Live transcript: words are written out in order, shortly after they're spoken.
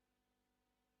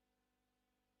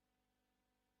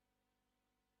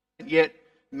yet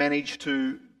managed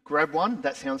to grab one,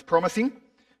 that sounds promising.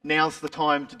 Now's the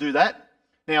time to do that.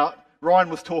 Now, Ryan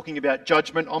was talking about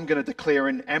judgment. I'm going to declare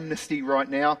an amnesty right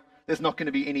now. There's not going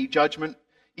to be any judgment.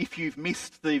 If you've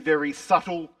missed the very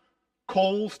subtle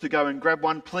calls to go and grab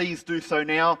one, please do so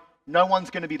now. No one's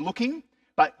going to be looking,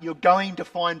 but you're going to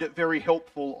find it very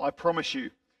helpful, I promise you,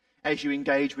 as you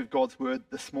engage with God's word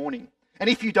this morning. And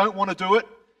if you don't want to do it,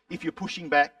 if you're pushing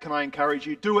back, can I encourage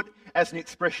you, do it as an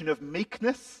expression of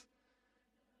meekness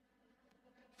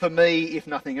for me, if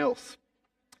nothing else.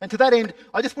 And to that end,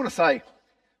 I just want to say,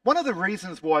 one of the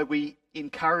reasons why we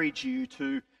encourage you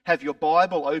to have your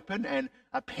Bible open and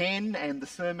a pen and the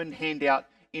sermon handout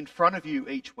in front of you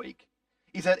each week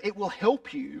is that it will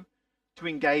help you to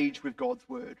engage with God's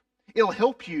word. It'll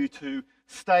help you to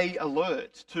stay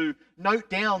alert, to note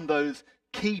down those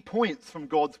key points from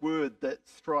God's word that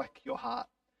strike your heart.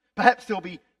 Perhaps there'll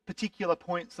be particular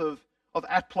points of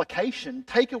application,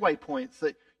 takeaway points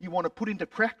that you want to put into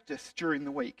practice during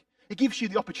the week. It gives you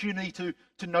the opportunity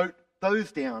to note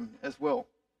those down as well.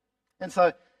 And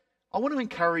so I want to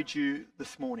encourage you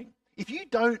this morning. If you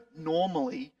don't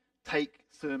normally take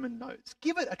sermon notes,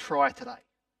 give it a try today.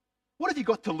 What have you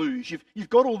got to lose? You've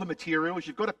got all the materials,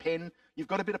 you've got a pen, you've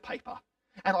got a bit of paper.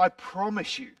 And I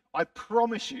promise you,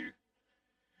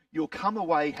 you'll come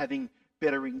away having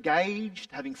better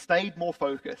engaged, having stayed more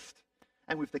focused,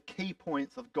 and with the key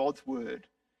points of God's word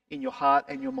in your heart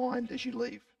and your mind as you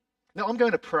leave. Now, I'm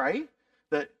going to pray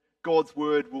that God's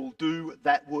word will do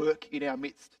that work in our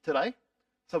midst today.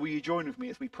 So will you join with me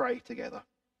as we pray together?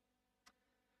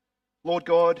 Lord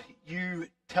God, you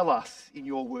tell us in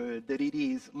your word that it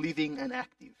is living and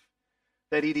active,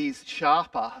 that it is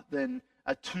sharper than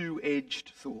a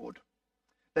two-edged sword,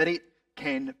 that it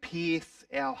can pierce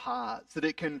our hearts, that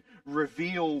it can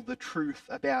reveal the truth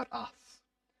about us.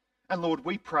 And Lord,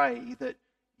 we pray that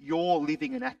your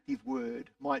living and active word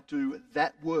might do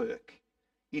that work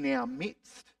in our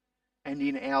midst and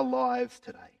in our lives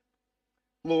today.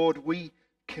 Lord, we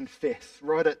confess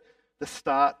right at the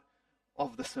start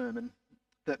of the sermon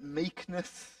that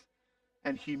meekness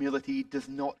and humility does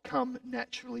not come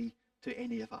naturally to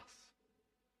any of us.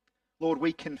 Lord,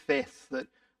 we confess that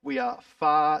we are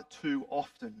far too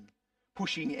often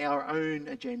pushing our own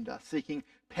agenda, seeking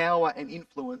power and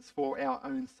influence for our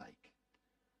own sake.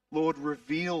 Lord,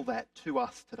 reveal that to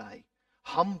us today.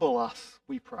 Humble us,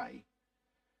 we pray.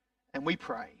 And we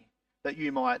pray that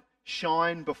you might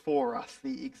shine before us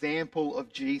the example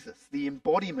of Jesus, the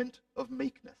embodiment of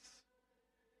meekness,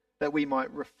 that we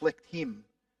might reflect him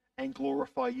and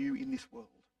glorify you in this world.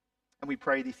 And we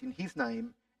pray this in his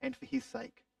name and for his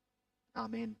sake.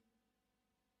 Amen.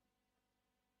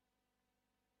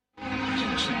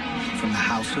 From the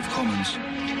House of Commons.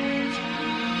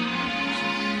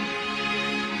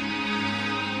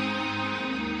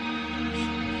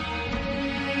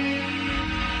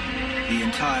 The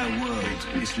entire world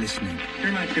is listening.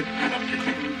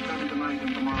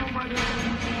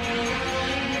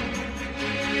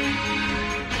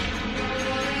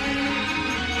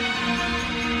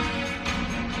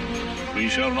 We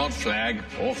shall not flag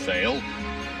or fail.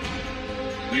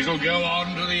 We shall go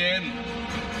on to the end.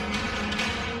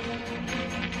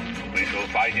 We shall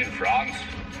fight in France.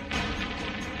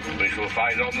 We shall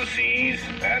fight on the seas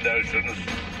and oceans.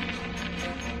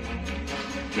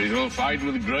 We shall fight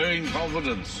with growing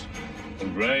confidence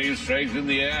and growing strength in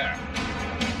the air.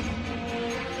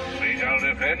 We shall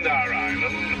defend our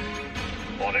island,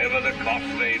 whatever the cost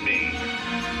may be.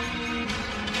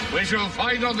 We shall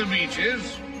fight on the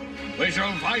beaches. We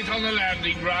shall fight on the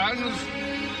landing grounds.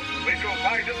 We shall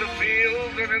fight in the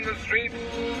fields and in the streets.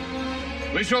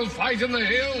 We shall fight in the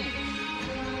hills.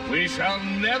 We shall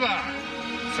never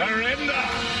surrender.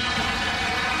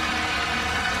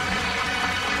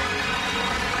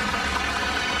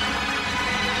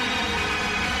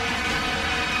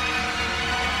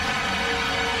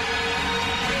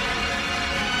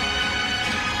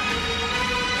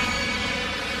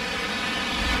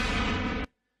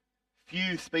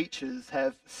 Few speeches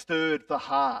have stirred the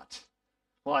heart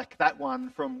like that one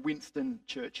from Winston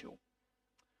Churchill,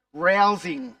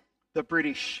 rousing the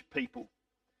British people,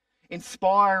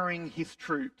 inspiring his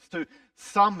troops to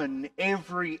summon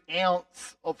every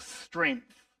ounce of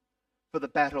strength for the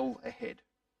battle ahead,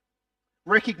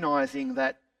 recognising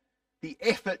that the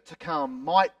effort to come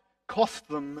might cost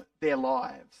them their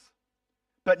lives,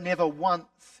 but never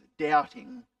once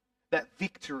doubting that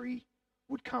victory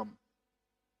would come.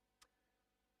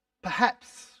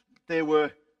 Perhaps there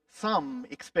were some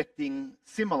expecting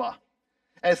similar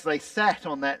as they sat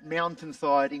on that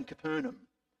mountainside in Capernaum,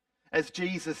 as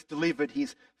Jesus delivered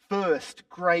his first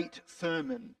great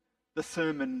sermon, the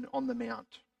Sermon on the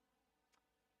Mount.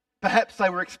 Perhaps they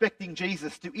were expecting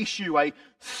Jesus to issue a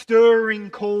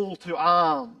stirring call to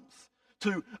arms,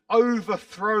 to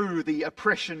overthrow the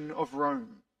oppression of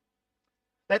Rome,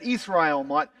 that Israel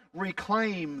might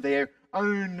reclaim their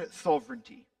own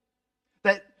sovereignty,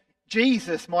 that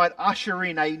Jesus might usher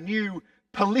in a new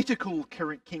political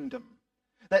kingdom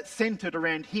that centered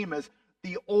around him as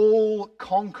the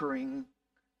all-conquering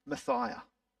Messiah.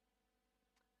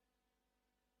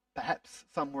 Perhaps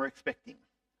some were expecting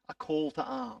a call to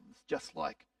arms, just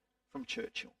like from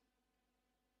Churchill.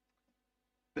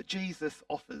 But Jesus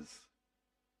offers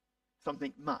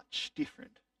something much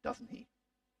different, doesn't he?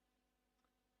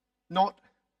 Not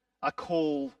a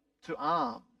call to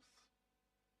arms.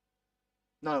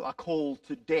 No, a call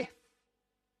to death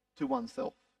to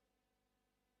oneself.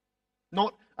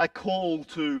 Not a call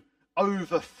to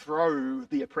overthrow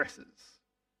the oppressors,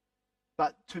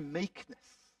 but to meekness,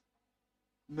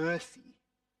 mercy,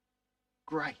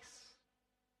 grace.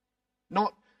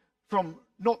 Not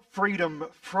freedom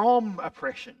from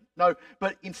oppression, no,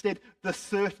 but instead the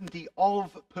certainty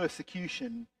of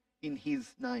persecution in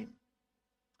his name.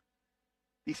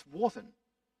 This wasn't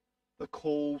the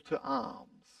call to arms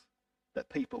that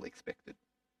people expected.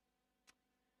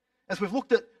 As we've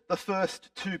looked at the first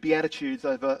two Beatitudes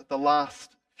over the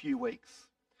last few weeks,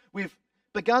 we've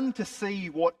begun to see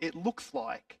what it looks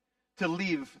like to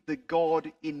live the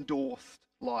God-endorsed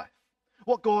life.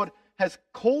 What God has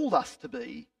called us to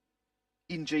be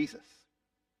in Jesus.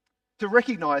 To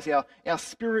recognise our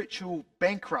spiritual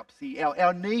bankruptcy,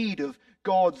 our need of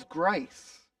God's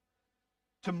grace.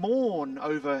 To mourn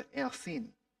over our sin.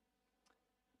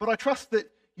 But I trust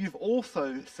that you've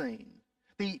also seen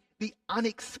the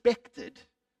unexpected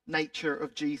nature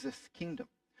of Jesus' kingdom.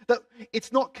 That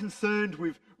it's not concerned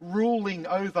with ruling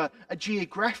over a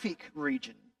geographic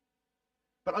region,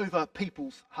 but over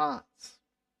people's hearts.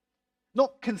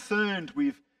 Not concerned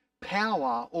with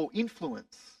power or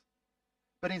influence,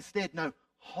 but instead,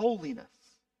 holiness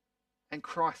and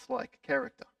Christ-like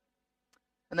character.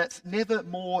 And that's never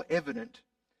more evident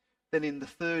than in the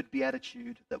third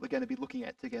beatitude that we're going to be looking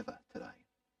at together today.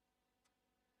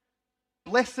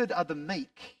 Blessed are the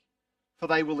meek, for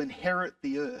they will inherit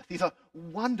the earth, is a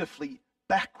wonderfully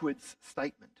backwards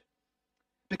statement.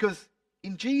 Because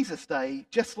in Jesus' day,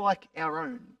 just like our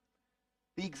own,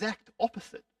 the exact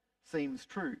opposite seems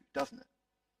true, doesn't it?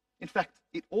 In fact,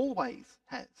 it always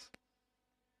has.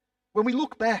 When we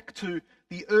look back to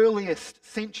the earliest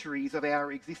centuries of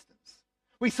our existence,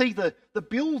 we see the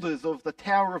builders of the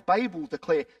Tower of Babel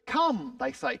declare, "Come,"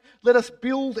 they say, "let us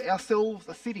build ourselves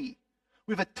a city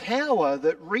with a tower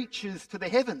that reaches to the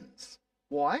heavens."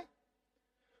 Why?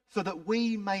 So that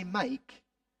we may make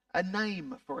a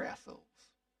name for ourselves.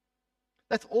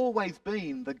 That's always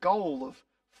been the goal of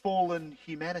fallen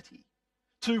humanity.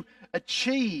 To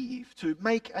achieve, to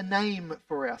make a name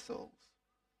for ourselves.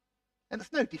 And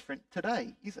it's no different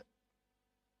today, is it?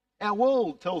 Our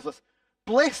world tells us,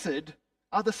 blessed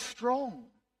are the strong,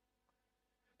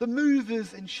 the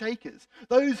movers and shakers,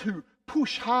 those who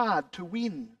push hard to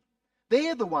win.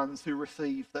 They're the ones who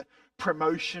receive the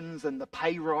promotions and the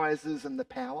pay rises and the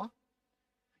power.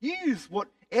 Use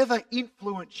whatever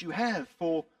influence you have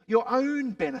for your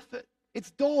own benefit. It's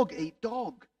dog eat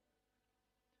dog.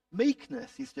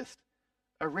 Meekness is just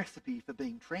a recipe for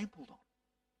being trampled on.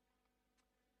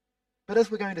 But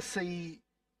as we're going to see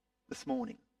this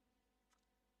morning,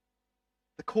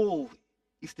 the call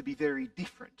is to be very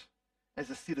different as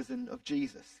a citizen of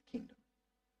Jesus' kingdom.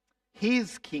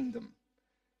 His kingdom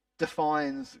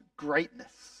defines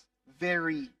greatness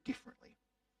very differently.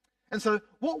 And so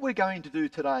what we're going to do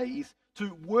today is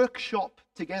to workshop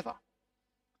together.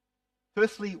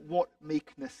 Firstly, what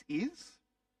meekness is.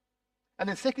 And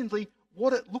then secondly,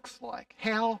 what it looks like.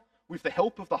 How, with the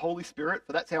help of the Holy Spirit,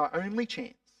 for that's our only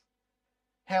chance,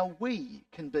 how we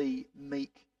can be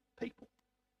meek people.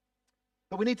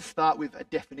 But we need to start with a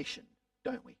definition,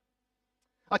 don't we?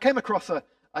 I came across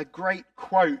a great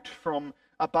quote from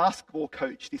a basketball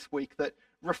coach this week that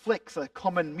reflects a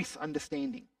common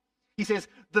misunderstanding. He says,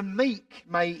 "The meek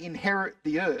may inherit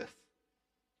the earth,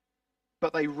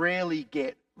 but they rarely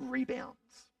get rebounds."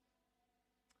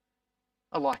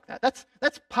 I like that.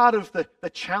 That's part of the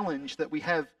challenge that we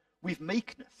have with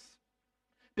meekness.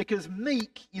 Because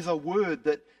meek is a word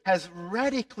that has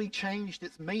radically changed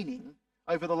its meaning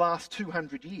over the last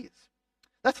 200 years.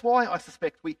 That's why I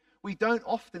suspect we don't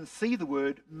often see the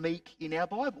word meek in our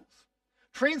Bibles.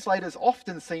 Translators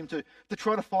often seem to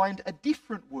try to find a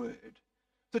different word,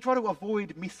 to try to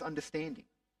avoid misunderstanding.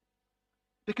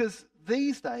 Because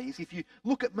these days, if you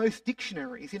look at most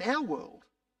dictionaries in our world,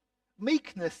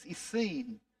 meekness is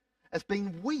seen as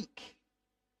being weak,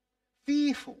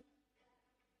 fearful,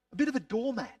 a bit of a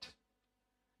doormat.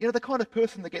 The kind of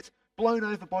person that gets blown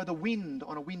over by the wind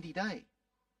on a windy day.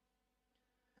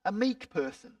 A meek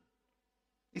person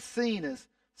is seen as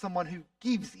someone who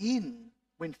gives in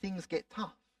when things get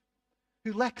tough,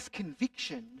 who lacks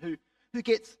conviction, who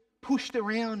gets pushed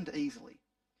around easily.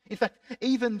 In fact,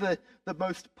 even the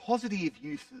most positive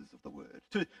uses of the word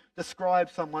to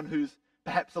describe someone who's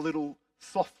perhaps a little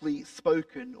softly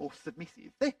spoken or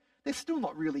submissive, they're still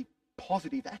not really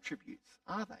positive attributes,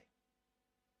 are they?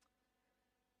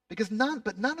 Because none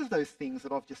of those things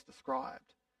that I've just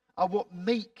described are what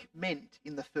meek meant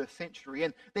in the first century,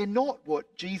 and they're not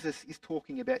what Jesus is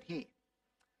talking about here.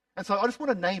 And so I just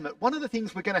want to name it. One of the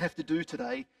things we're going to have to do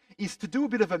today is to do a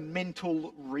bit of a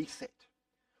mental reset.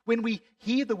 When we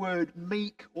hear the word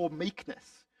meek or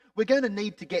meekness, we're going to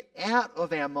need to get out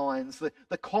of our minds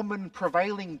the common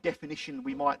prevailing definition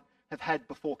we might have had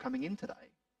before coming in today,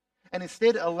 and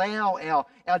instead allow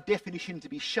our definition to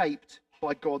be shaped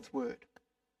by God's word.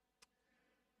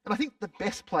 And I think the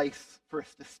best place for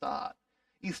us to start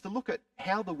is to look at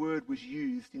how the word was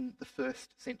used in the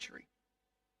first century.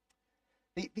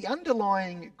 The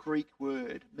underlying Greek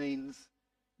word means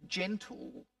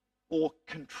gentle or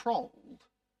controlled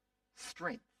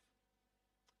strength.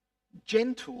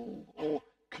 Gentle or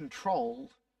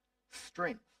controlled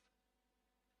strength.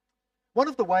 One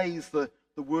of the ways the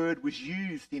word was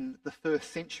used in the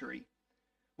first century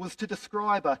was to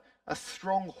describe a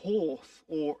strong horse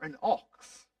or an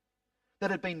ox that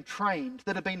had been trained,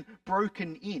 that had been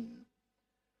broken in,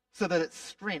 so that its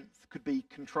strength could be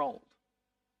controlled.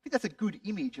 I think that's a good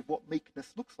image of what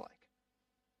meekness looks like.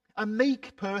 A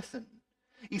meek person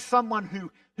is someone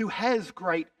who has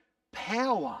great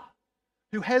power,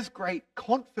 who has great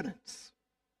confidence,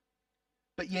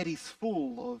 but yet is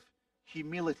full of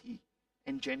humility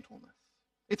and gentleness.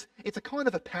 It's a kind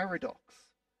of a paradox,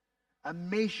 a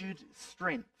measured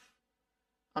strength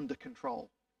under control.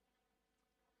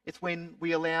 It's when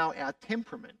we allow our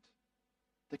temperament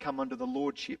to come under the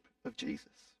lordship of Jesus.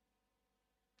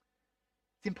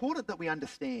 It's important that we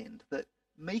understand that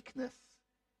meekness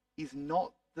is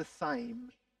not the same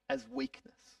as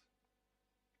weakness.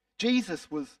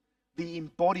 Jesus was the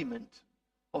embodiment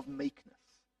of meekness.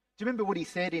 Do you remember what he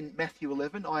said in Matthew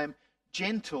 11? I am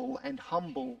gentle and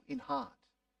humble in heart.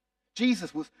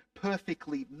 Jesus was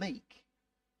perfectly meek,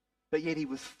 but yet he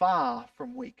was far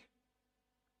from weak.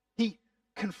 He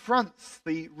confronts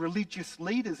the religious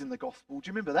leaders in the gospel. Do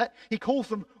you remember that? He calls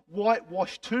them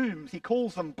whitewashed tombs. He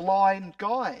calls them blind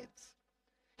guides.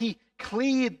 He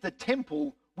cleared the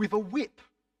temple with a whip.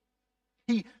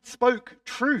 He spoke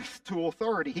truth to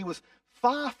authority. He was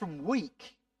far from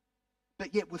weak,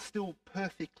 but yet was still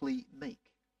perfectly meek.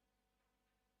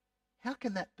 How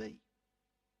can that be?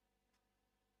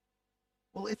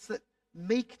 Well, it's that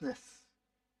meekness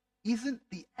isn't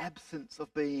the absence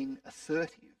of being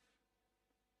assertive,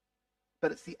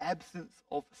 but it's the absence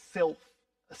of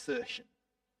self-assertion.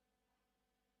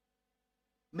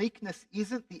 Meekness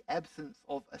isn't the absence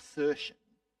of assertion,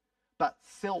 but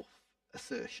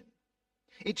self-assertion.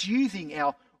 It's using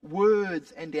our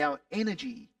words and our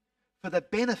energy for the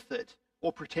benefit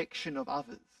or protection of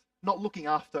others, not looking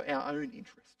after our own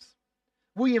interests.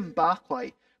 William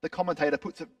Barclay, the commentator,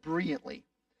 puts it brilliantly.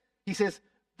 He says,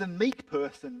 the meek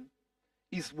person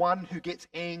is one who gets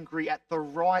angry at the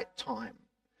right time,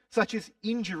 such as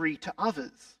injury to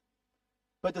others,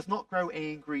 but does not grow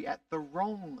angry at the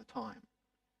wrong time,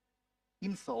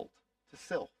 insult to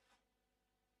self.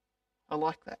 I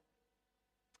like that.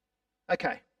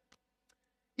 Okay,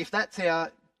 if that's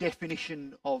our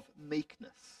definition of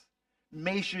meekness,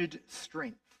 measured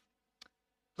strength,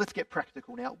 let's get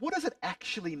practical now. What does it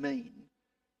actually mean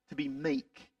to be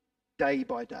meek day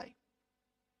by day?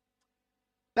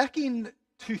 Back in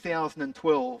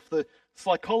 2012, the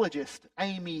psychologist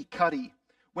Amy Cuddy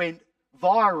went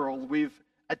viral with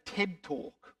a TED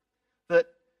Talk that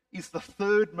is the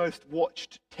third most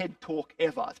watched TED Talk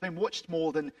ever. It's been watched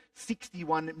more than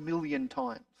 61 million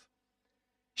times.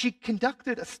 She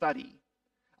conducted a study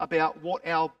about what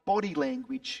our body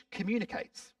language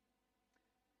communicates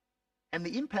and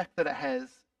the impact that it has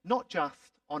not just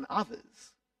on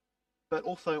others, but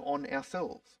also on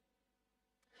ourselves.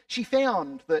 She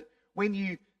found that when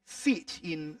you sit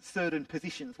in certain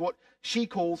positions, what she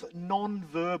calls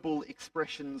non-verbal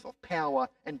expressions of power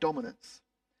and dominance,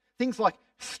 things like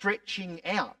stretching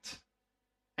out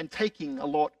and taking a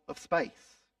lot of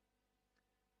space,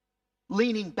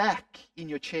 leaning back in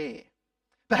your chair,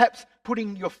 perhaps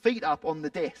putting your feet up on the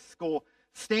desk or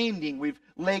standing with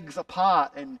legs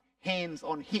apart and hands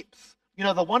on hips,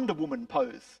 the Wonder Woman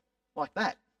pose, like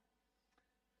that.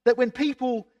 That when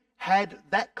people had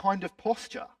that kind of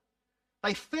posture,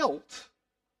 They felt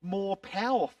more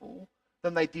powerful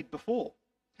than they did before.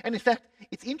 And in fact,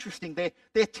 it's interesting, their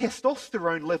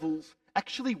testosterone levels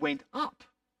actually went up.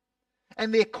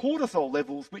 And their cortisol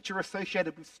levels, which are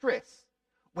associated with stress,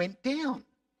 went down.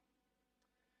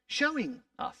 Showing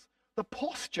us the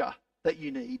posture that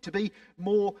you need to be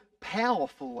more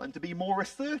powerful and to be more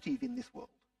assertive in this world.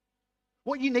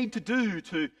 What you need to do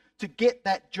to get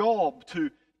that job, to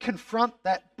confront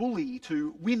that bully,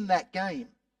 to win that game.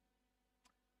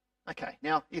 Okay,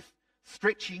 now if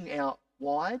stretching out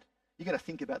wide, you're going to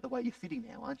think about the way you're sitting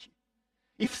now, aren't you?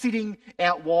 If sitting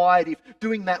out wide, if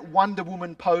doing that Wonder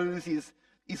Woman pose is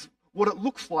what it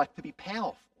looks like to be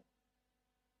powerful,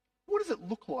 what does it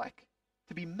look like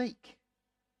to be meek?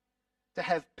 To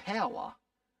have power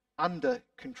under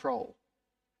control?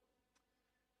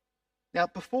 Now,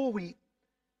 before we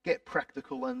get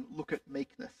practical and look at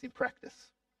meekness in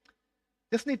practice,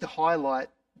 just need to highlight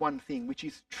one thing, which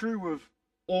is true of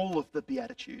all of the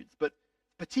Beatitudes, but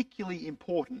particularly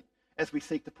important as we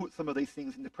seek to put some of these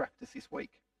things into practice this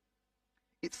week.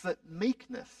 It's that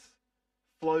meekness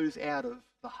flows out of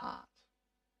the heart.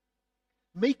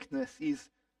 Meekness is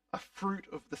a fruit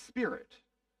of the Spirit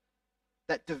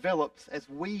that develops as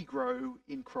we grow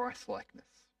in Christ-likeness.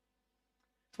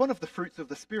 It's one of the fruits of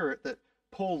the Spirit that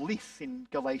Paul lists in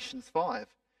Galatians 5.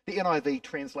 The NIV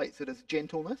translates it as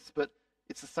gentleness, but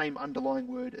it's the same underlying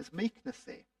word as meekness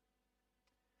there.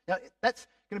 Now, that's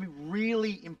going to be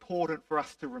really important for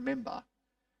us to remember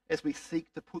as we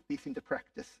seek to put this into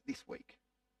practice this week.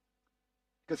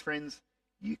 Because, friends,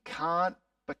 you can't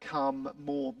become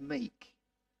more meek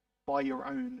by your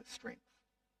own strength.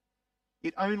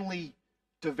 It only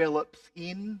develops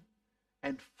in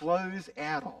and flows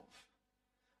out of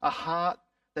a heart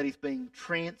that is being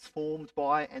transformed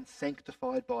by and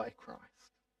sanctified by Christ.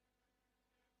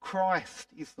 Christ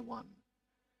is the one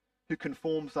who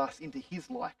conforms us into his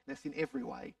likeness in every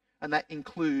way, and that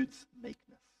includes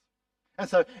meekness. And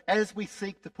so as we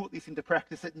seek to put this into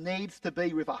practice, it needs to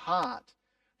be with a heart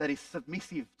that is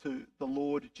submissive to the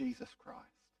Lord Jesus Christ,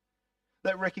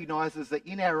 that recognises that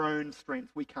in our own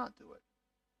strength we can't do it,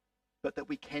 but that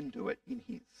we can do it in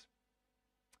his.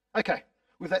 Okay,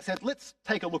 with that said, let's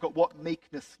take a look at what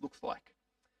meekness looks like.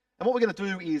 And what we're going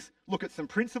to do is look at some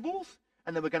principles,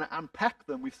 and then we're going to unpack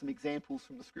them with some examples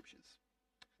from the scriptures.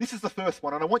 This is the first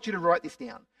one, and I want you to write this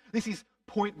down. This is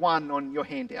point 1 on your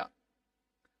handout.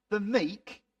 The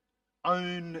meek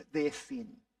own their sin.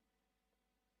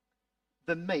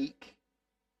 The meek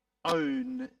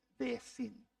own their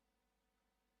sin.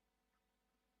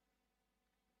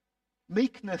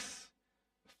 Meekness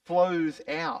flows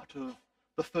out of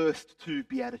the first 2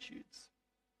 Beatitudes,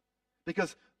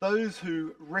 because those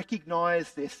who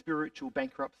recognise their spiritual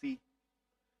bankruptcy,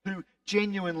 who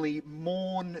genuinely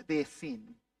mourn their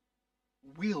sin,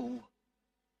 will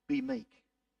be meek.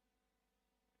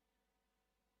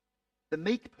 The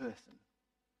meek person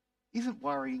isn't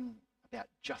worrying about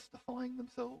justifying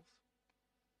themselves.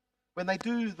 When they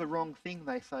do the wrong thing,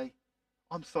 they say,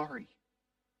 "I'm sorry.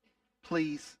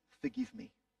 Please forgive me."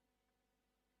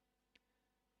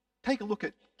 Take a look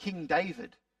at King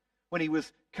David when he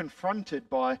was confronted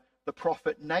by the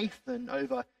prophet Nathan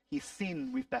over his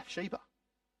sin with Bathsheba.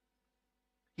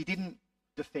 He didn't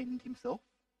defend himself.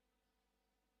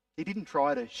 He didn't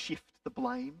try to shift the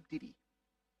blame, did he?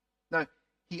 No,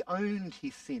 he owned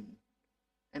his sin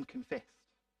and confessed.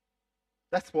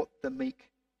 That's what the meek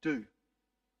do.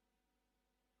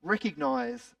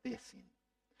 Recognise their sin.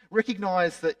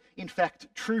 Recognise that, in fact,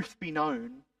 truth be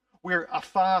known, we're a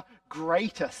far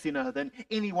greater sinner than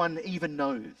anyone even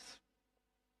knows.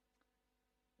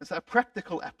 And so a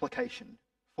practical application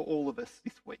for all of us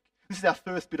this week. This is our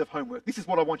first bit of homework. This is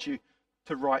what I want you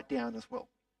to write down as well.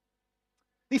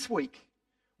 This week,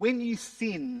 when you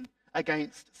sin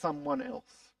against someone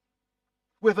else,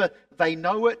 whether they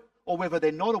know it or whether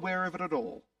they're not aware of it at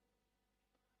all,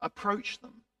 approach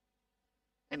them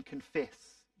and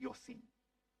confess your sin.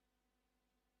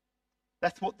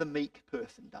 That's what the meek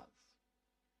person does.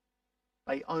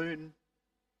 They own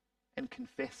and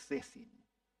confess their sin,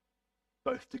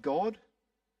 both to God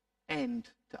and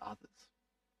to others.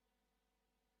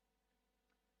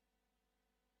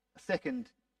 A second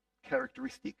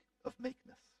characteristic of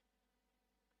meekness.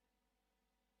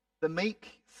 The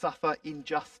meek suffer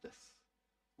injustice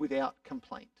without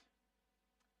complaint.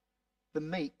 The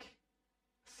meek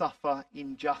suffer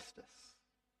injustice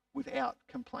without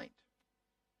complaint.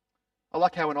 I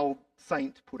like how an old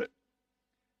saint put it.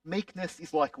 Meekness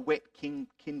is like wet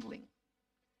kindling.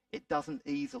 It doesn't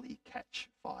easily catch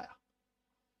fire.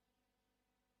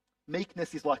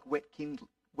 Meekness is like wet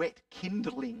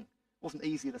kindling. Wasn't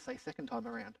easier to say second time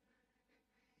around.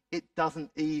 it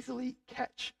doesn't easily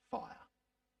catch fire.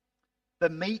 The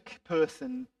meek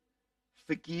person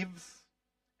forgives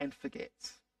and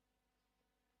forgets.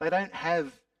 They don't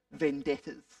have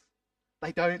vendettas.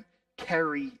 They don't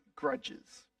carry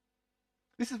grudges.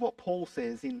 This is what Paul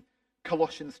says in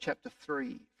Colossians chapter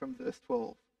 3 from verse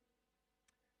 12.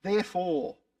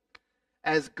 Therefore,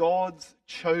 as God's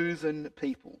chosen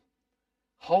people,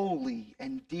 holy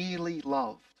and dearly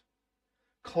loved,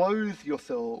 clothe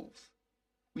yourselves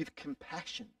with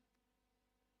compassion,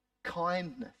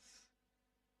 kindness,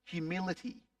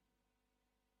 humility,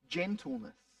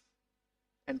 gentleness,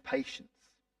 and patience.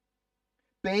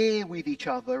 Bear with each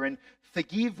other and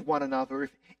forgive one another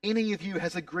if any of you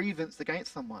has a grievance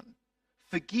against someone.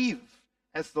 Forgive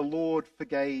as the Lord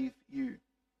forgave you.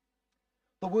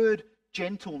 The word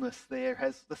gentleness there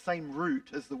has the same root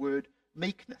as the word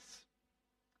meekness.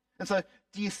 And so,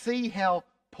 do you see how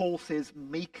Paul says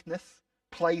meekness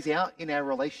plays out in our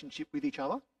relationship with each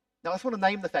other? Now, I just want to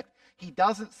name the fact. He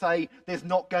doesn't say there's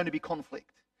not going to be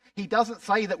conflict. He doesn't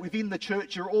say that within the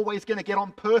church you're always going to get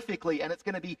on perfectly and it's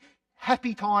going to be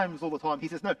happy times all the time. He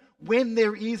says, no, when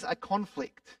there is a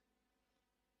conflict,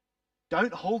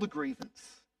 don't hold a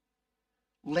grievance.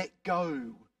 Let go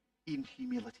in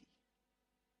humility.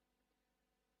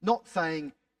 Not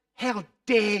saying, how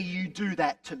dare you do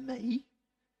that to me?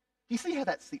 Do you see how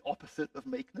that's the opposite of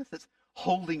meekness? It's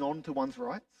holding on to one's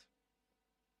rights.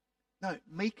 No,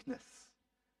 meekness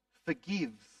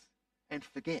forgives and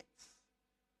forgets,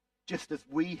 just as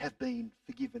we have been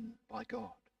forgiven by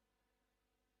God.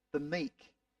 The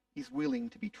meek is willing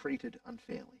to be treated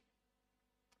unfairly.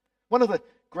 One of the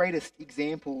greatest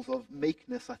examples of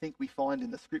meekness I think we find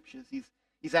in the scriptures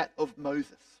is that of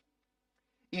Moses.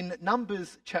 In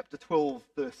Numbers chapter 12,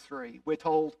 verse 3, we're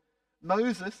told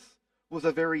Moses was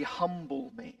a very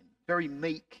humble man, very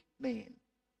meek man,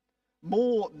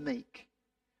 more meek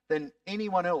than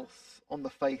anyone else on the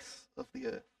face of the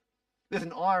earth. There's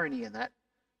an irony in that,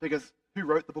 because who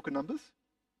wrote the book of Numbers?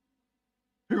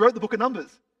 Who wrote the book of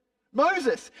Numbers?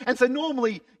 Moses. And so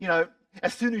normally,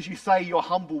 as soon as you say you're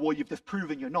humble, well, you've just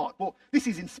proven you're not. Well, this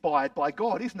is inspired by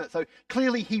God, isn't it? So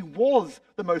clearly he was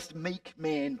the most meek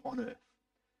man on earth.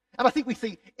 And I think we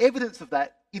see evidence of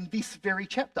that in this very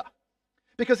chapter.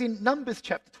 Because in Numbers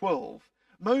chapter 12,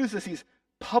 Moses is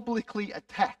publicly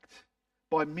attacked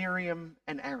by Miriam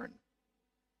and Aaron.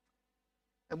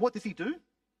 And what does he do?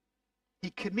 He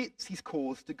commits his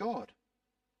cause to God.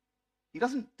 He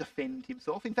doesn't defend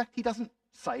himself. In fact, he doesn't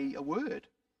say a word.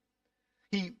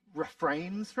 He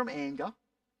refrains from anger.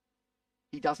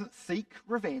 He doesn't seek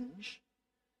revenge.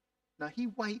 No, he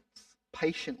waits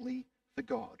patiently for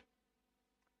God.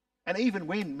 And even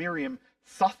when Miriam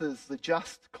suffers the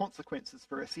just consequences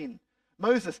for her sin,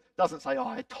 Moses doesn't say,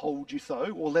 I told you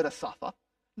so, or let her suffer.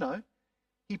 No,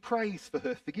 he prays for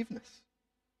her forgiveness.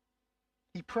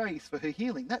 He prays for her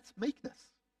healing. That's meekness.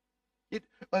 It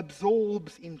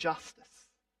absorbs injustice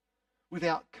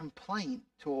without complaint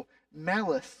or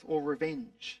malice or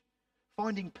revenge,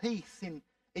 finding peace in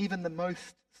even the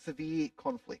most severe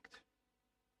conflict.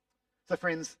 So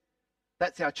friends,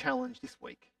 that's our challenge this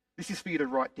week. This is for you to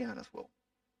write down as well.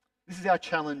 This is our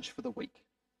challenge for the week.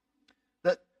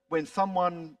 That when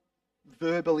someone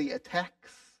verbally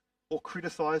attacks or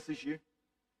criticizes you,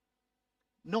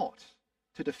 not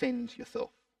to defend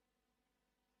yourself,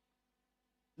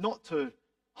 not to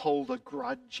hold a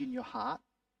grudge in your heart,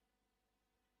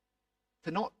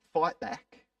 to not fight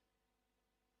back,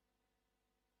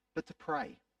 but to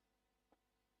pray.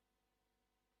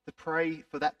 To pray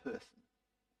for that person,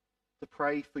 to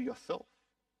pray for yourself,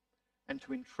 and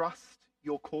to entrust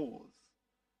your cause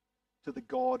to the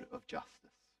God of justice.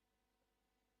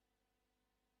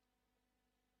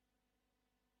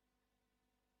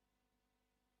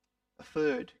 A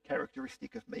third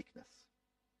characteristic of meekness.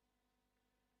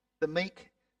 The meek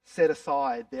set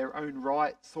aside their own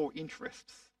rights or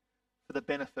interests for the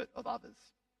benefit of others.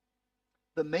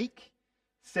 The meek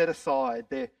set aside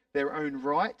their own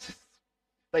rights.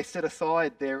 They set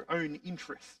aside their own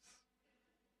interests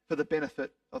for the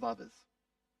benefit of others.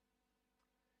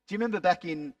 Do you remember back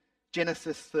in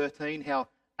Genesis 13 how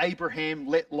Abraham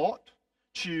let Lot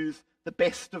choose the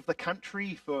best of the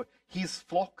country for his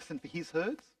flocks and for his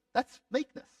herds? That's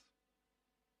meekness.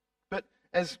 But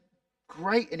as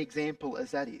great an example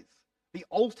as that is, the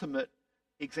ultimate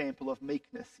example of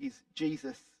meekness is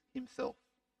Jesus himself.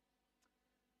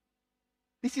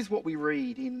 This is what we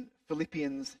read in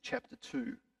Philippians chapter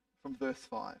 2 from verse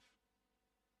 5.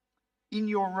 In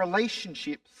your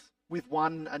relationships with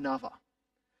one another.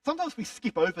 Sometimes we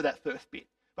skip over that first bit,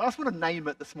 but I just want to name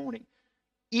it this morning.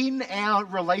 In our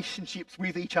relationships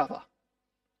with each other,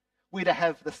 we're to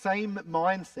have the same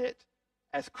mindset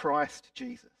as Christ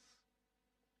Jesus.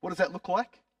 What does that look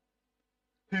like?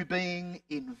 Who, being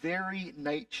in very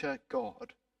nature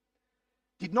God,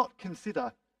 did not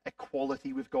consider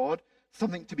equality with God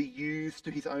something to be used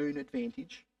to his own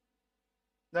advantage.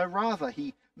 No, rather,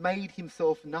 he made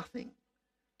himself nothing,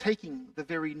 taking the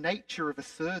very nature of a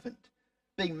servant,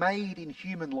 being made in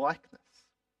human likeness.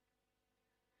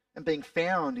 And being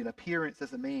found in appearance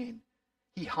as a man,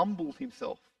 he humbled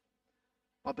himself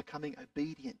by becoming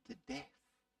obedient to death,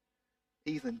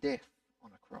 even death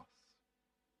on a cross.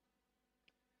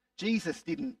 Jesus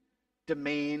didn't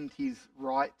demand his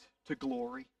right to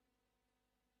glory.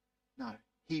 No,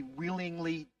 he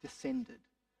willingly descended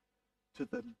to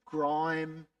the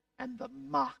grime and the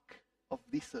muck of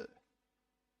this earth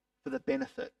for the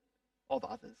benefit of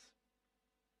others.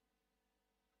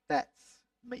 That's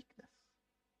meekness.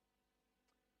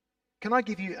 Can I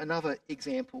give you another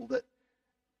example that's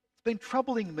been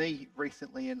troubling me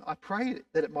recently, and I pray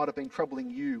that it might have been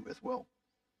troubling you as well?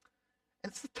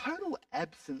 And it's the total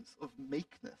absence of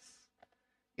meekness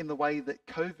in the way that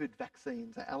COVID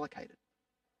vaccines are allocated.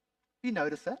 Have you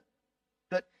noticed that?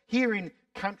 That here in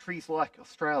countries like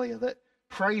Australia that,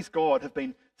 praise God, have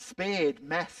been spared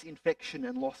mass infection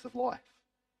and loss of life,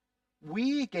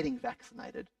 we're getting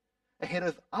vaccinated ahead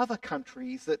of other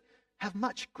countries that have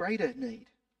much greater need.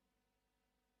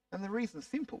 And the reason's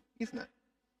simple, isn't it?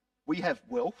 We have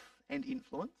wealth and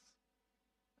influence,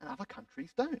 and other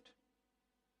countries don't.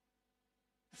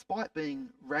 Despite being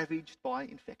ravaged by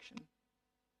infection,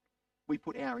 we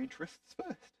put our interests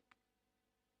first.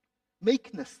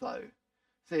 Meekness, though,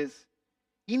 says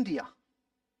India,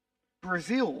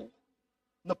 Brazil,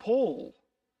 Nepal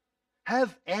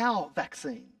have our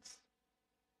vaccines,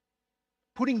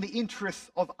 putting the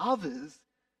interests of others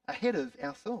ahead of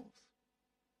ourselves.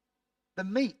 The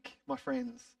meek, my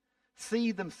friends,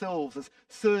 see themselves as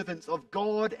servants of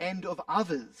God and of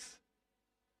others,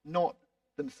 not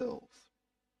themselves.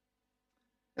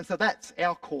 And so that's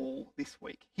our call this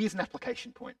week. Here's an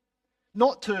application point.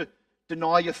 Not to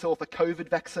deny yourself a COVID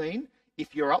vaccine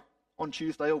if you're up on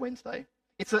Tuesday or Wednesday.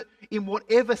 It's that in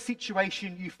whatever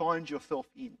situation you find yourself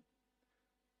in,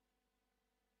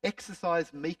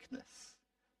 exercise meekness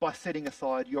by setting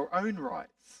aside your own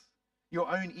rights, your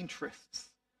own interests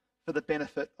for the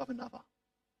benefit of another.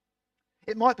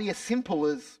 It might be as simple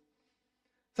as,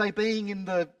 say, being in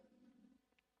the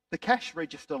cash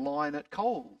register line at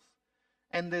Coles,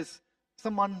 and there's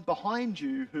someone behind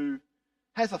you who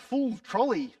has a full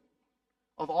trolley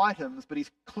of items, but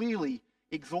is clearly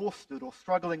exhausted or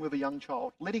struggling with a young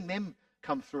child, letting them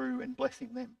come through and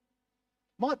blessing them.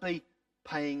 Might be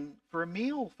paying for a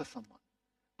meal for someone,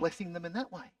 blessing them in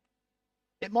that way.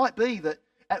 It might be that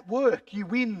at work you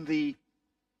win the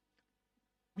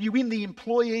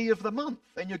employee of the month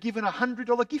and you're given a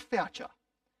 $100 gift voucher.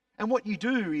 And what you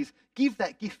do is give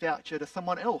that gift voucher to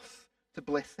someone else to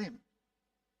bless them.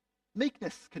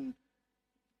 Meekness can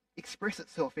express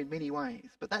itself in many ways,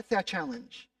 but that's our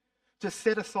challenge, to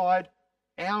set aside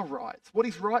our rights, what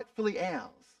is rightfully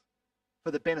ours,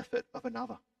 for the benefit of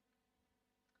another.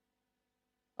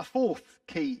 A fourth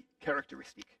key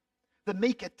characteristic: the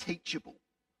meek are teachable.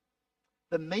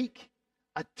 The meek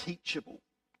are teachable.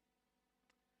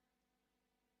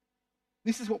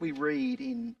 This is what we read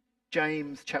in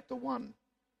James chapter 1,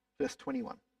 verse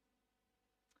 21.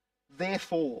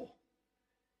 Therefore,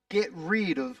 get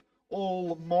rid of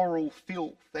all moral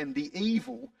filth and the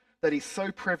evil that is so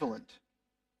prevalent,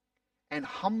 and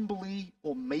humbly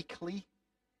or meekly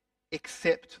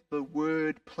accept the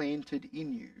word planted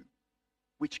in you,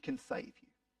 which can save you.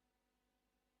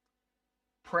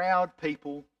 Proud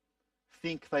people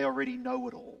think they already know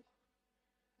it all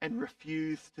and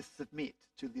refuse to submit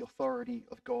to the authority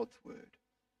of God's word.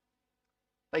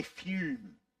 They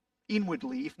fume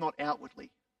inwardly, if not outwardly,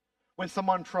 when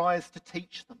someone tries to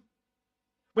teach them,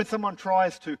 when someone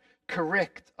tries to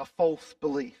correct a false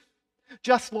belief.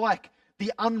 Just like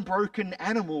the unbroken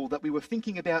animal that we were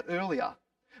thinking about earlier,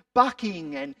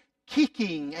 bucking and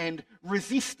kicking and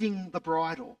resisting the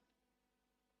bridle.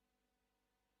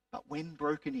 But when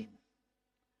broken in,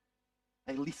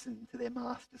 they listen to their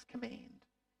master's command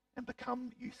and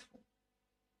become useful.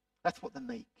 That's what the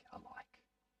meek are like.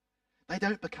 They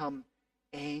don't become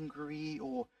angry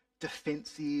or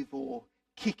defensive or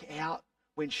kick out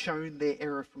when shown their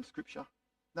error from Scripture.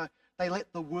 No, they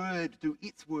let the word do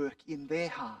its work in their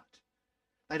heart.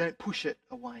 They don't push it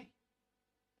away.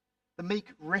 The meek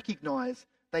recognise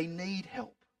they need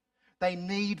help. They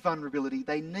need vulnerability.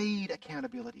 They need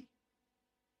accountability.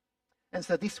 And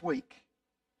so this week,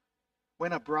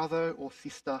 when a brother or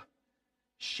sister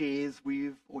shares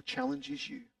with or challenges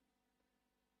you,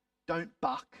 Don't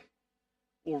buck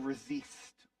or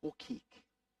resist or kick,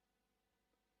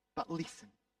 but listen.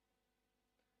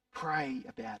 Pray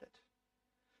about it.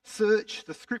 Search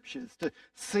the scriptures to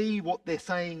see what they're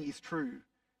saying is true.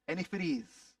 And if it is,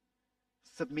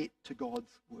 submit to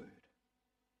God's word.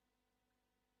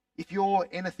 If you're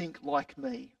anything like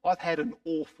me, I've had an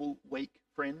awful week,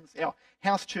 friends. Our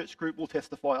house church group will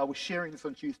testify. I was sharing this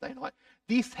on Tuesday night.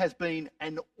 This has been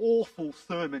an awful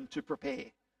sermon to prepare.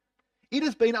 It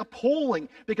has been appalling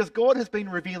because God has been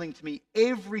revealing to me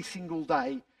every single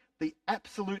day the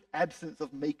absolute absence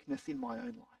of meekness in my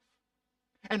own life.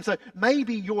 And so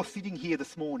maybe you're sitting here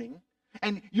this morning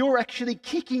and you're actually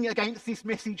kicking against this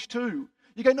message too.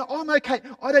 You go, no, I'm okay.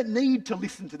 I don't need to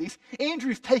listen to this.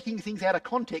 Andrew's taking things out of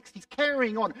context. He's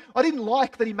carrying on. I didn't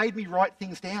like that he made me write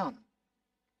things down.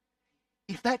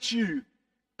 If that's you,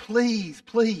 please,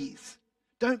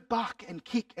 don't buck and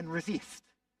kick and resist.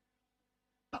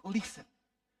 But listen,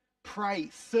 pray,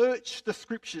 search the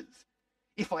scriptures.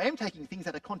 If I am taking things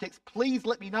out of context, please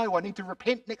let me know. I need to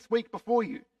repent next week before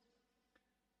you.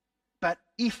 But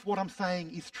if what I'm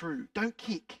saying is true, don't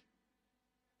kick.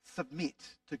 Submit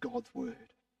to God's word.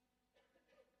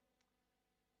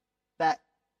 That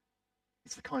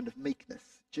is the kind of meekness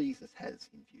Jesus has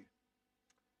in view.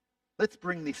 Let's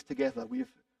bring this together with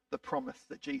the promise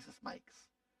that Jesus makes.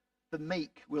 The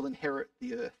meek will inherit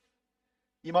the earth.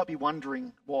 You might be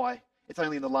wondering why it's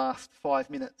only in the last 5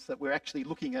 minutes that we're actually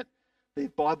looking at the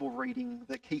Bible reading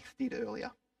that Keith did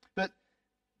earlier. But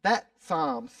that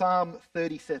Psalm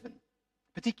 37,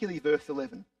 particularly verse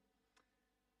 11,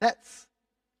 that's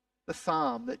the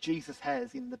psalm that Jesus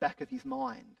has in the back of his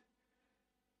mind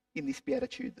in this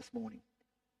beatitude this morning.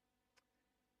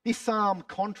 This psalm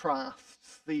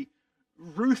contrasts the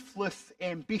ruthless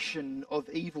ambition of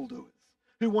evildoers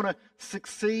who want to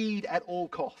succeed at all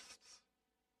costs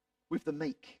with the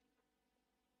meek.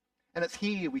 And it's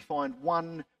here we find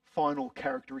one final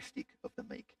characteristic of the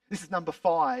meek. This is number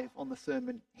 5 on the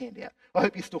sermon handout. I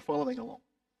hope you're still following along.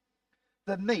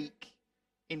 The meek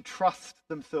entrust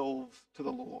themselves to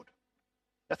the Lord.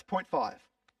 That's point 5.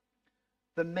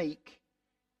 The meek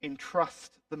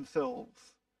entrust themselves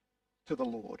to the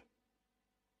Lord.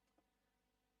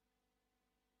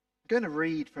 I'm going to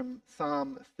read from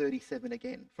Psalm 37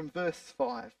 again, from verse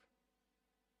 5.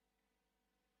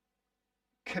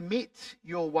 Commit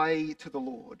your way to the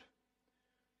Lord.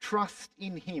 Trust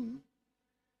in him,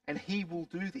 and he will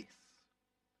do this.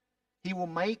 He will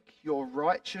make your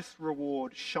righteous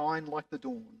reward shine like the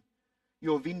dawn,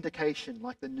 your vindication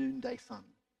like the noonday sun.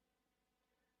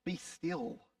 Be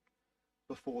still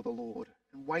before the Lord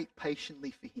and wait patiently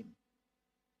for him.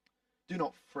 Do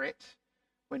not fret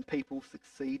when people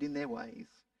succeed in their ways,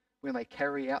 when they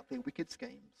carry out their wicked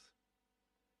schemes.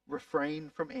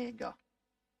 Refrain from anger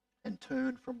and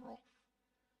turn from wrath.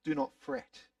 Do not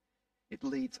fret. It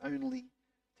leads only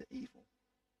to evil.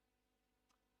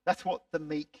 That's what the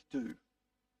meek do.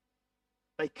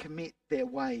 They commit their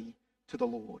way to the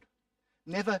Lord,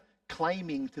 never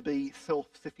claiming to be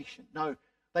self-sufficient. No,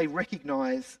 they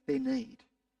recognise their need,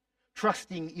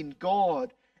 trusting in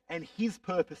God and his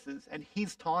purposes and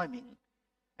his timing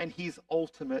and his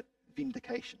ultimate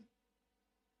vindication.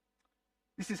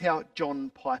 This is how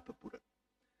John Piper put it.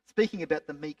 Speaking about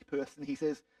the meek person, he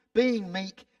says, being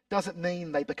meek doesn't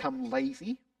mean they become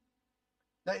lazy.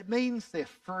 No, it means they're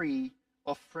free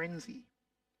of frenzy.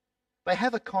 They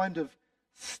have a kind of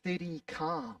steady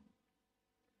calm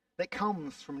that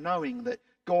comes from knowing that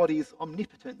God is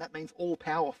omnipotent. That means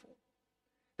all-powerful.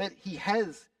 That he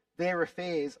has their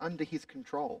affairs under his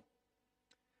control.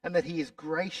 And that he is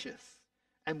gracious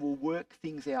and will work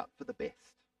things out for the best.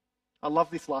 I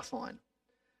love this last line.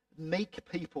 Meek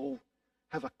people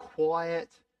have a quiet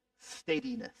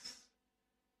steadiness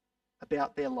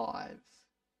about their lives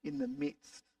in the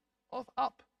midst of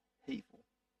upheaval.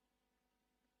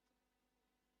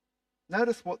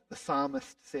 Notice what the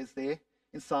psalmist says there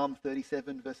in Psalm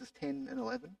 37, verses 10 and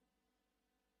 11.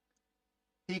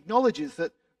 He acknowledges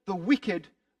that the wicked,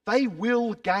 they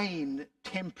will gain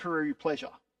temporary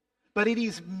pleasure, but it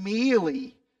is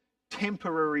merely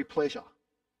temporary pleasure,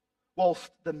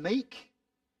 whilst the meek,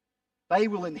 they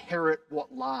will inherit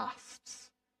what lasts.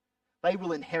 They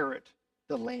will inherit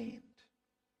the land.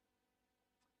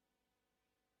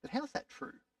 But how's that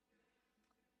true?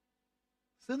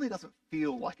 Certainly doesn't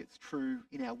feel like it's true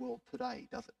in our world today,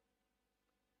 does it?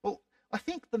 Well, I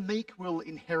think the meek will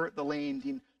inherit the land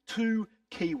in 2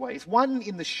 key ways. One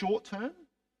in the short term,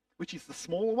 which is the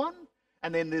smaller one,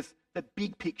 and then there's the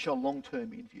big picture, long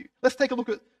term in view. Let's take a look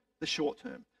at the short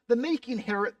term. The meek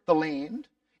inherit the land,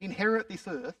 inherit this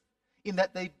earth, in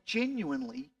that they're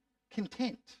genuinely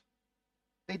content.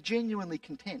 They're genuinely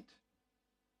content.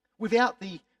 without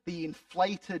the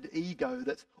inflated ego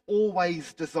that's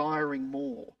always desiring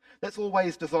more, that's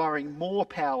always desiring more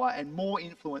power and more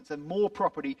influence and more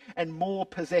property and more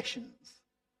possessions.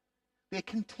 They're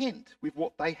content with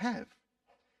what they have.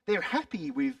 They're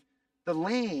happy with the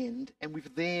land and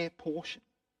with their portion.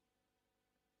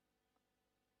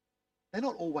 They're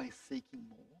not always seeking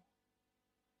more.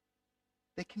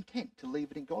 They're content to leave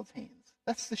it in God's hands.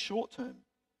 That's the short term.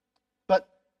 But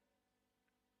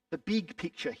the big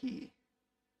picture here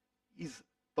is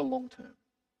the long term.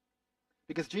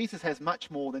 Because Jesus has much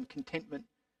more than contentment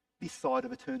this side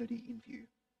of eternity in view.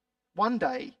 One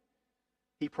day,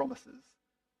 he promises,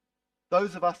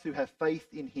 those of us who have faith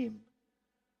in him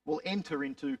will enter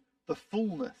into the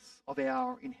fullness of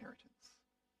our inheritance,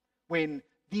 when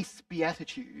this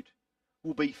beatitude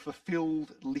will be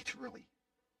fulfilled literally.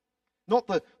 Not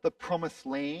the promised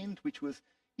land, which was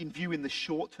in view in the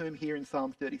short term here in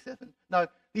Psalm 37. No,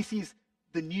 this is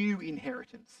the new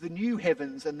inheritance, the new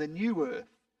heavens and the new earth,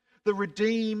 the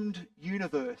redeemed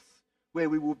universe where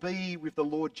we will be with the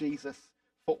Lord Jesus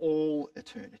for all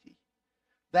eternity.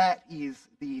 That is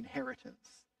the inheritance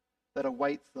that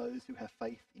awaits those who have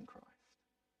faith in Christ.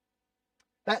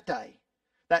 That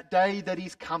day that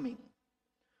is coming,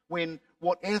 when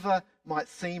whatever might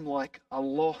seem like a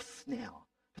loss now,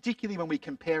 particularly when we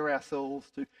compare ourselves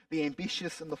to the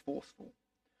ambitious and the forceful,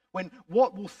 when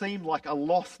what will seem like a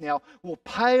loss now will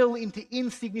pale into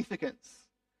insignificance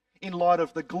in light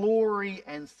of the glory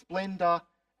and splendour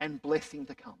and blessing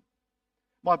to come.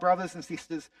 My brothers and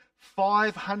sisters,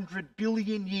 500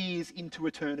 billion years into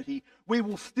eternity, we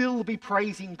will still be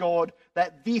praising God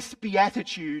that this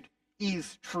beatitude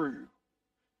is true.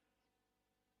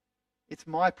 It's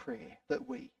my prayer that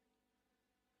we,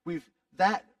 with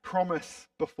that promise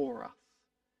before us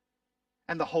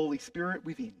and the Holy Spirit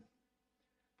within,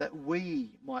 that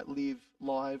we might live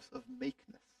lives of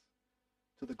meekness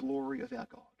to the glory of our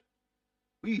God.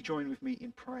 Will you join with me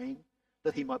in praying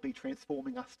that he might be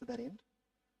transforming us to that end?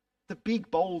 It's a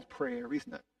big, bold prayer,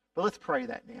 isn't it? But let's pray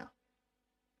that now.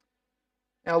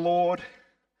 Our Lord,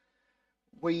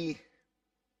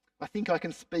 I think I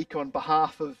can speak on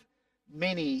behalf of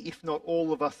many, if not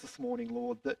all of us this morning,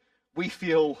 Lord, that we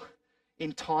feel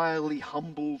entirely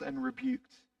humbled and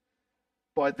rebuked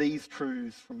by these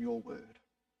truths from your word.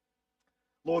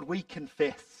 Lord, we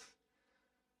confess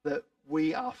that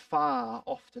we are far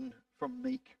often from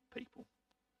meek people,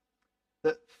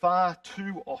 that far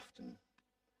too often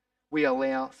we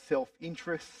allow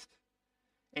self-interest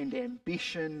and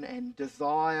ambition and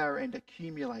desire and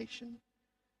accumulation,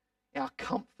 our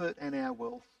comfort and our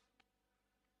wealth,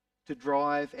 to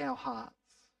drive our hearts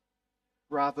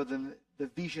rather than the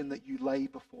vision that you lay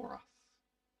before us.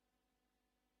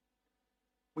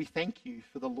 We thank you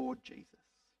for the Lord Jesus,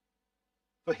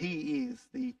 for he is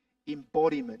the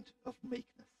embodiment of meekness,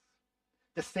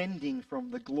 descending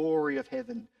from the glory of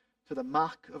heaven to the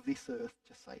muck of this earth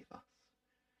to save us.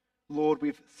 Lord,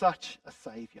 with such a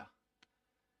Saviour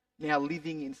now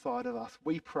living inside of us,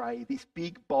 we pray this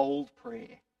big, bold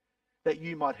prayer that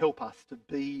you might help us to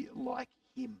be like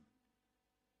him.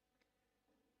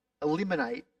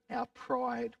 Eliminate our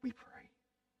pride, we pray.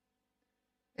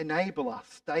 Enable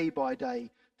us day by day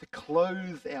to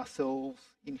clothe ourselves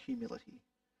in humility.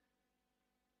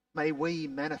 May we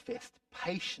manifest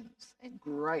patience and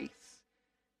grace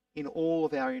in all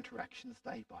of our interactions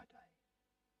day by day,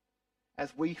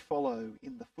 as we follow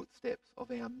in the footsteps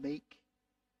of our meek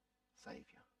Saviour.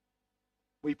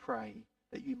 We pray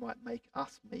that you might make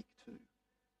us meek too,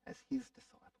 as his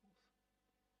disciples.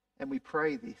 And we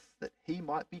pray this, that he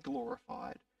might be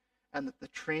glorified and that the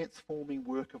transforming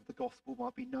work of the gospel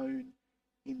might be known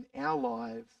in our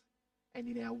lives and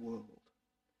in our world.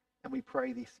 And we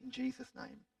pray this in Jesus'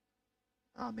 name.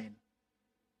 Amen.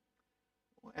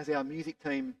 As our music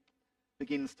team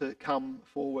begins to come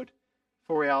forward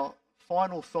for our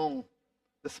final song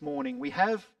this morning, we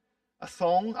have a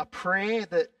song, a prayer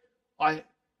that I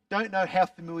don't know how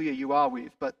familiar you are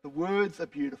with, but the words are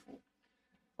beautiful.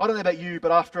 I don't know about you,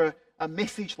 but after a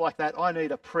message like that, I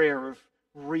need a prayer of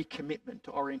recommitment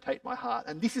to orientate my heart.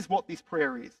 And this is what this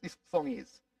prayer is, this song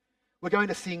is. We're going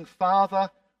to sing, Father,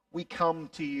 we come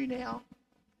to you now,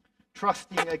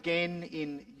 trusting again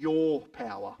in your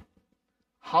power.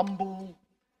 Humble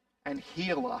and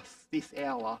heal us this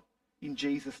hour in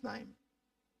Jesus' name.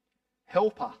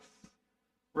 Help us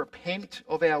repent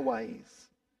of our ways,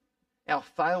 our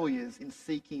failures in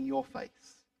seeking your face.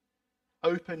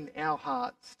 Open our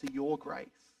hearts to your grace.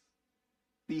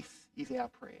 This is our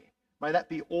prayer. May that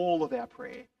be all of our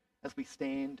prayer as we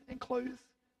stand and close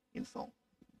in song.